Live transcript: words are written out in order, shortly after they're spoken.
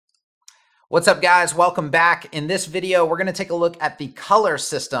What's up, guys? Welcome back. In this video, we're going to take a look at the color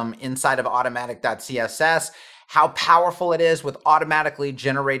system inside of Automatic.css, how powerful it is with automatically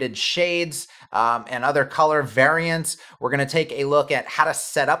generated shades and other color variants. We're going to take a look at how to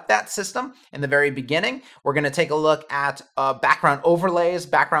set up that system in the very beginning. We're going to take a look at background overlays,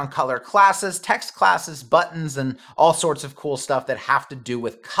 background color classes, text classes, buttons, and all sorts of cool stuff that have to do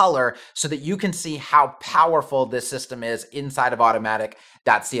with color so that you can see how powerful this system is inside of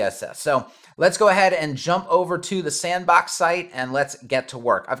Automatic.css. So let's go ahead and jump over to the sandbox site and let's get to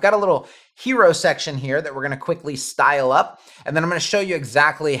work. I've got a little hero section here that we're going to quickly style up, and then I'm going to show you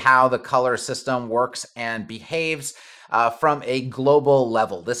exactly how the color system works and behaves from a global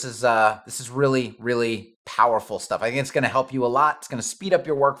level. This is really, really powerful stuff. I think it's going to help you a lot. It's going to speed up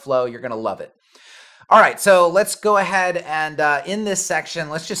your workflow. You're going to love it. All right, so let's go ahead and in this section,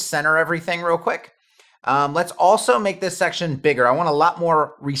 let's just center everything real quick. Let's also make this section bigger. I want a lot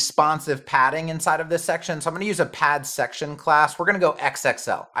more responsive padding inside of this section. So I'm going to use a pad section class. We're going to go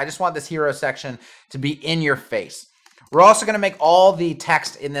XXL. I just want this hero section to be in your face. We're also going to make all the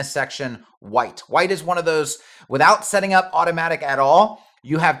text in this section white. White is one of those, without setting up automatic at all,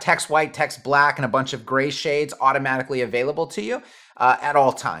 you have text white, text black, and a bunch of gray shades automatically available to you at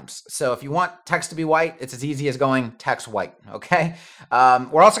all times. So if you want text to be white, it's as easy as going text white, okay?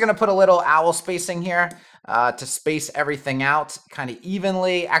 We're also going to put a little owl spacing here to space everything out kind of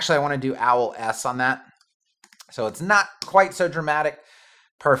evenly. Actually, I want to do owl S on that, so it's not quite so dramatic.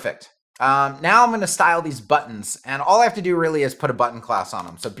 Perfect. Now I'm going to style these buttons, and all I have to do really is put a button class on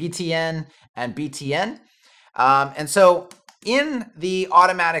them. So BTN and BTN. And so in the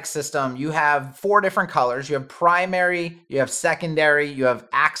automatic system, you have 4 different colors. You have primary, you have secondary, you have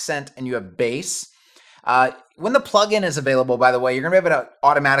accent, and you have base. When the plugin is available, by the way, you're going to be able to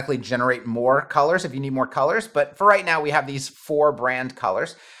automatically generate more colors if you need more colors. But for right now, we have these 4 brand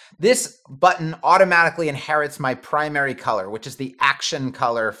colors. This button automatically inherits my primary color, which is the action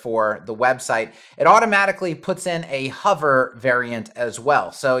color for the website. It automatically puts in a hover variant as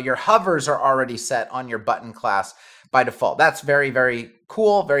well. So your hovers are already set on your button class by default. That's very, very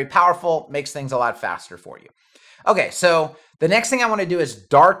cool, very powerful, makes things a lot faster for you. Okay, so the next thing I want to do is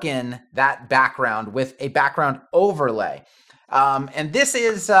darken that background with a background overlay. And this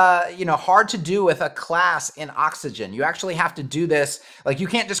is hard to do with a class in Oxygen. You actually have to do this, like you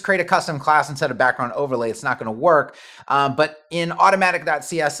can't just create a custom class and set a background overlay. It's not going to work. But in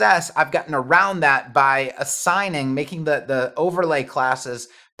Automatic.css, I've gotten around that by making the overlay classes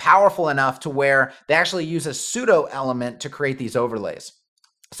powerful enough to where they actually use a pseudo element to create these overlays.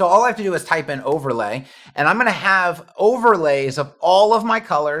 So all I have to do is type in overlay, and I'm going to have overlays of all of my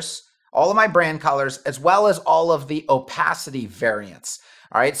colors, all of my brand colors, as well as all of the opacity variants.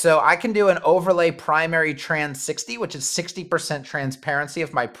 All right, so I can do an overlay primary trans 60, which is 60% transparency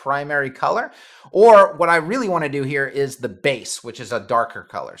of my primary color. Or what I really want to do here is the base, which is a darker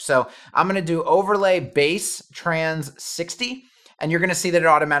color. So I'm going to do overlay base trans 60. And you're going to see that it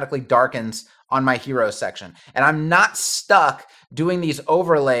automatically darkens on my hero section. And I'm not stuck doing these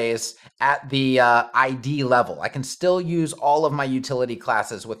overlays at the ID level. I can still use all of my utility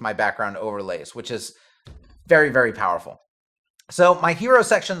classes with my background overlays, which is very, very powerful. So my hero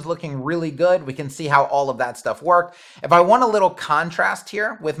section is looking really good. We can see how all of that stuff worked. If I want a little contrast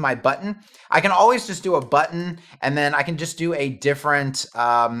here with my button, I can always just do a button, and then I can just do a different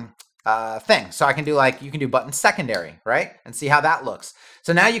thing. So I can do you can do button secondary, right? And see how that looks.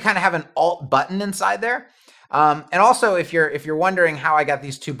 So now you kind of have an alt button inside there. And also if you're wondering how I got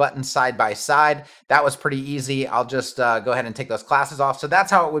these 2 buttons side by side, that was pretty easy. I'll just go ahead and take those classes off. So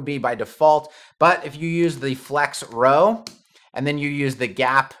that's how it would be by default. But if you use the flex row and then you use the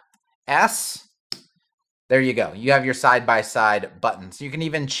gap S, there you go. You have your side by side buttons. You can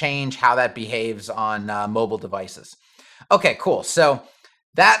even change how that behaves on mobile devices. Okay, cool. So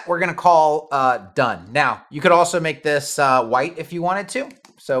that we're going to call done. Now, you could also make this white if you wanted to.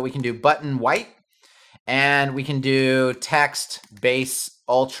 So we can do button white, and we can do text base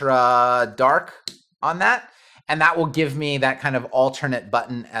ultra dark on that. And that will give me that kind of alternate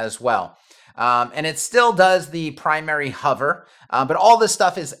button as well. And it still does the primary hover, but all this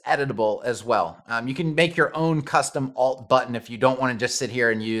stuff is editable as well. You can make your own custom alt button if you don't want to just sit here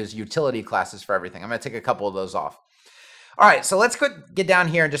and use utility classes for everything. I'm going to take a couple of those off. All right, so let's get down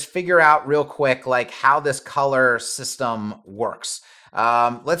here and just figure out real quick how this color system works.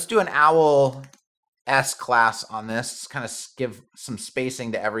 Let's do an owl S class on this, kind of give some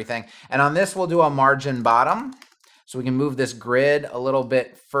spacing to everything. And on this, we'll do a margin bottom, so we can move this grid a little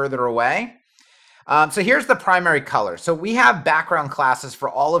bit further away. So here's the primary color. So we have background classes for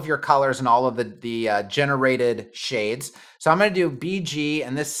all of your colors and all of the generated shades. So I'm going to do BG,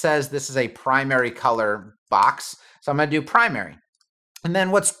 and this says this is a primary color box. So I'm going to do primary. And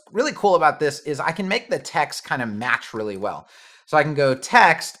then what's really cool about this is I can make the text kind of match really well. So I can go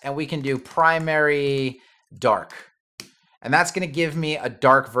text, and we can do primary dark. And that's going to give me a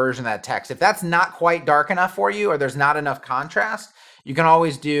dark version of that text. If that's not quite dark enough for you, or there's not enough contrast, you can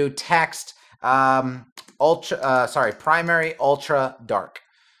always do text primary ultra dark.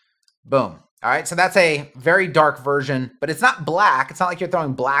 Boom. All right, so that's a very dark version, but it's not black. It's not like you're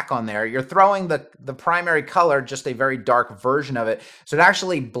throwing black on there. You're throwing the primary color, just a very dark version of it. So it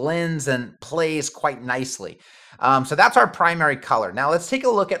actually blends and plays quite nicely. So that's our primary color. Now let's take a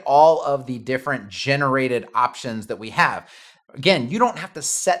look at all of the different generated options that we have. Again, you don't have to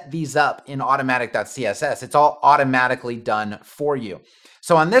set these up in Automatic.css. It's all automatically done for you.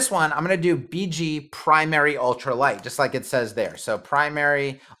 So on this one, I'm going to do BG primary ultralight, just like it says there. So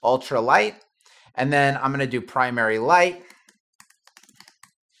primary ultralight, and then I'm going to do primary light.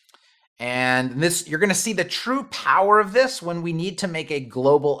 And this, you're going to see the true power of this when we need to make a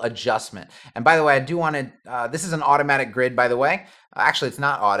global adjustment. And by the way, I do want to, this is an automatic grid, by the way. Actually, it's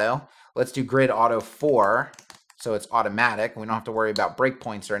not auto. Let's do grid auto 4. So it's automatic. We don't have to worry about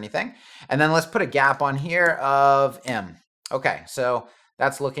breakpoints or anything. And then let's put a gap on here of M. Okay, so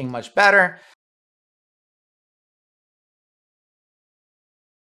that's looking much better.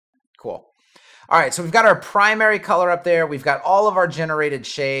 Cool. All right, so we've got our primary color up there. We've got all of our generated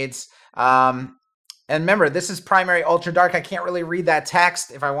shades. And remember, this is primary ultra dark. I can't really read that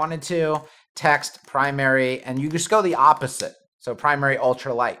text. If I wanted to, text primary, and you just go the opposite. So primary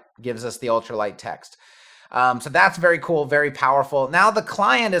ultra light gives us the ultra light text. So that's very cool, very powerful. Now the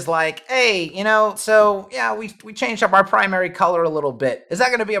client is like, hey, you know, so yeah, we changed up our primary color a little bit. Is that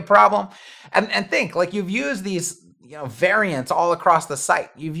going to be a problem? And think, like, you've used these, you know, variants all across the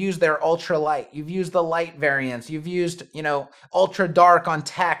site. You've used their ultra light. You've used the light variants. You've used, you know, ultra dark on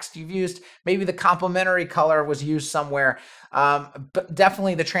text. You've used, maybe the complementary color was used somewhere. But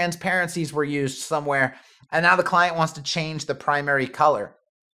definitely the transparencies were used somewhere. And now the client wants to change the primary color.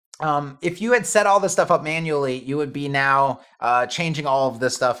 If you had set all this stuff up manually, you would be now changing all of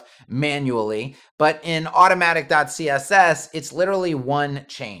this stuff manually. But in Automatic.css, it's literally one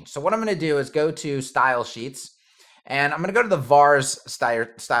change. So what I'm going to do is go to Style Sheets, and I'm going to go to the vars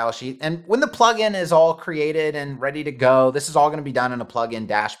style sheet. And when the plugin is all created and ready to go, this is all going to be done in a plugin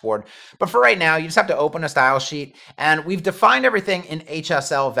dashboard. But for right now, you just have to open a style sheet, and we've defined everything in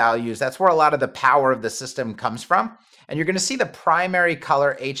HSL values. That's where a lot of the power of the system comes from. And you're going to see the primary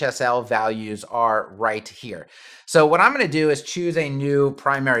color HSL values are right here. So what I'm going to do is choose a new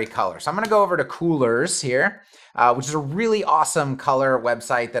primary color. So I'm going to go over to Coolers here, which is a really awesome color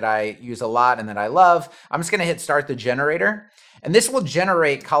website that I use a lot and that I love. I'm just going to hit Start the Generator. And this will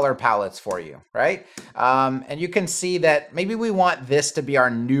generate color palettes for you, right? And you can see that maybe we want this to be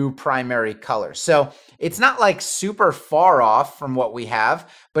our new primary color. So it's not like super far off from what we have,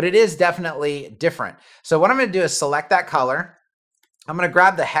 but it is definitely different. So what I'm going to do is select that color. I'm going to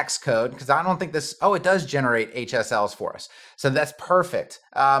grab the hex code because I don't think this, oh, it does generate HSLs for us. So that's perfect.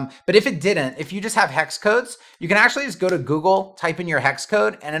 But if it didn't, if you just have hex codes, you can actually just go to Google, type in your hex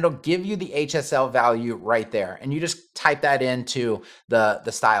code, and it'll give you the HSL value right there. And you just type that into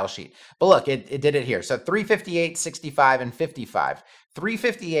the style sheet. But look, it did it here. So 358, 65, and 55.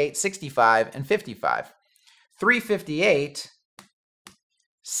 358, 65, and 55. 358,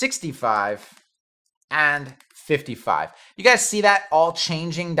 65, and 55. You guys see that all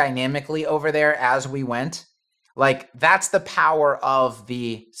changing dynamically over there as we went? Like, that's the power of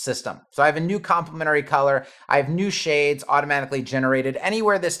the system. So I have a new complementary color. I have new shades automatically generated.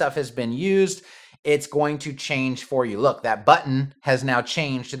 Anywhere this stuff has been used, it's going to change for you. Look, that button has now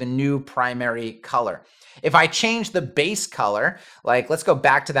changed to the new primary color. If I change the base color, like let's go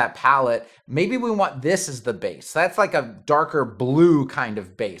back to that palette, maybe we want this as the base. That's like a darker blue kind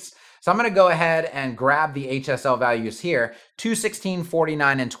of base. So I'm going to go ahead and grab the HSL values here, 216,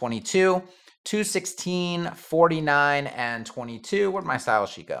 49, and 22. 216, 49, and 22. Where'd my style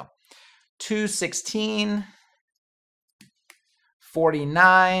sheet go? 216,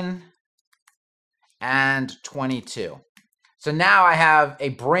 49, and 22. So now I have a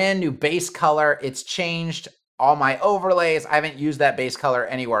brand new base color. It's changed all my overlays. I haven't used that base color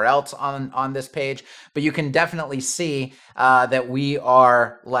anywhere else on this page, but you can definitely see that we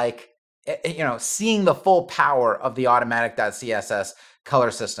are like, you know, seeing the full power of the Automatic.css color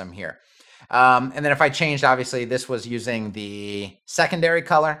system here. And then if I changed, obviously this was using the secondary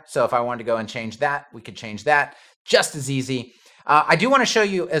color. So if I wanted to go and change that, we could change that just as easy. I do want to show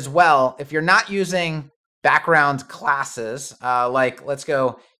you as well, if you're not using background classes, like let's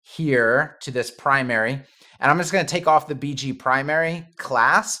go here to this primary, and I'm just going to take off the BG primary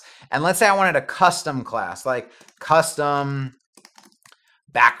class. And let's say I wanted a custom class, like custom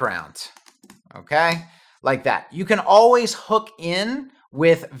background. Okay, like that. You can always hook in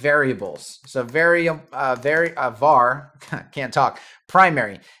with variables. So var, can't talk,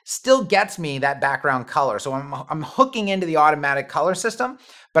 primary still gets me that background color. So I'm hooking into the automatic color system,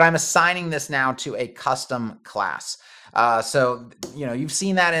 but I'm assigning this now to a custom class. So, you know, you've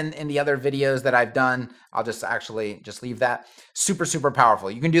seen that in the other videos that I've done. I'll just leave that. Super, super powerful.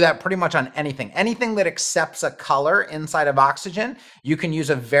 You can do that pretty much on anything. Anything that accepts a color inside of Oxygen, you can use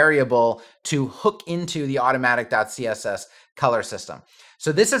a variable to hook into the Automatic.css color system.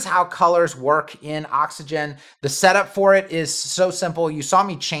 So this is how colors work in Oxygen. The setup for it is so simple. You saw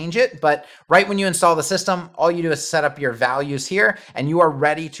me change it, but right when you install the system, all you do is set up your values here and you are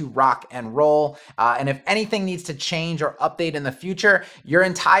ready to rock and roll. And if anything needs to change or update in the future, your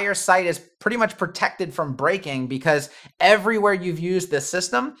entire site is pretty much protected from breaking, because everywhere you've used this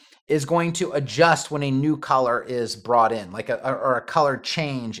system is going to adjust when a new color is brought in, like a color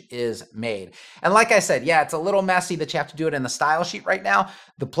change is made. And like I said, yeah, it's a little messy that you have to do it in the style sheet right now.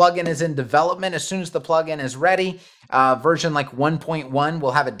 The plugin is in development. As soon as the plugin is ready, version like 1.1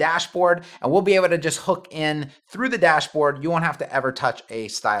 will have a dashboard, and we'll be able to just hook in through the dashboard. You won't have to ever touch a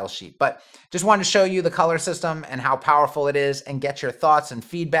style sheet. But just wanted to show you the color system and how powerful it is, and get your thoughts and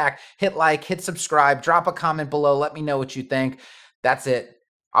feedback. Hit like, hit subscribe, drop a comment below. Let me know what you think. That's it.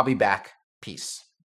 I'll be back. Peace.